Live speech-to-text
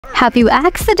Have you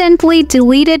accidentally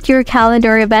deleted your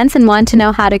calendar events and want to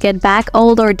know how to get back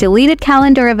old or deleted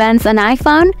calendar events on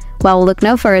iPhone? Well, look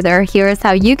no further. Here's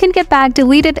how you can get back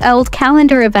deleted old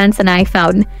calendar events on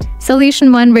iPhone.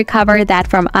 Solution 1. Recover that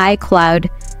from iCloud.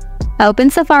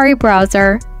 Open Safari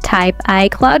browser, type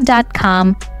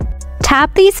iCloud.com.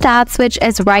 Tap the stop switch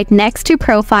is right next to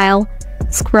Profile.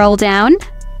 Scroll down,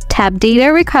 tap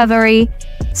Data Recovery,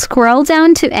 scroll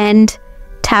down to End,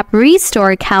 tap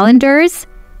Restore Calendars,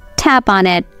 tap on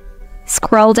it.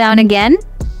 Scroll down again.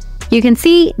 You can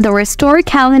see the Restore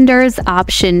Calendars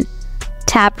option.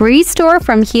 Tap Restore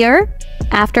from here.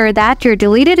 After that, your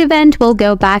deleted event will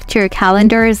go back to your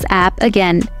Calendars app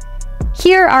again.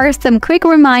 Here are some quick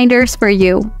reminders for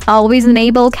you. Always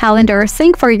enable Calendar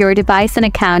Sync for your device and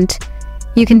account.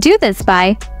 You can do this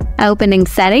by opening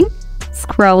Setting,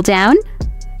 scroll down,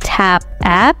 tap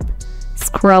App,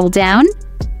 scroll down,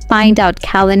 find out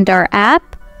Calendar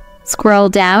app, scroll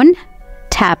down,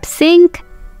 tap Sync,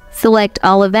 select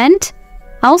All Event,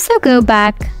 also go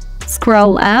back,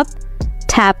 scroll up,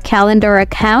 tap Calendar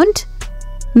Account.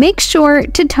 Make sure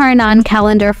to turn on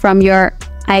Calendar from your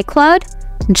iCloud,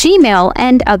 Gmail,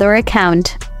 and other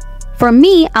account. For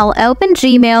me, I'll open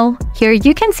Gmail. Here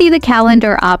you can see the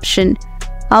Calendar option.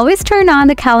 Always turn on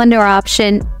the Calendar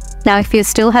option. Now, if you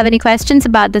still have any questions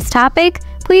about this topic,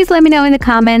 please let me know in the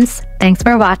comments. Thanks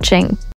for watching.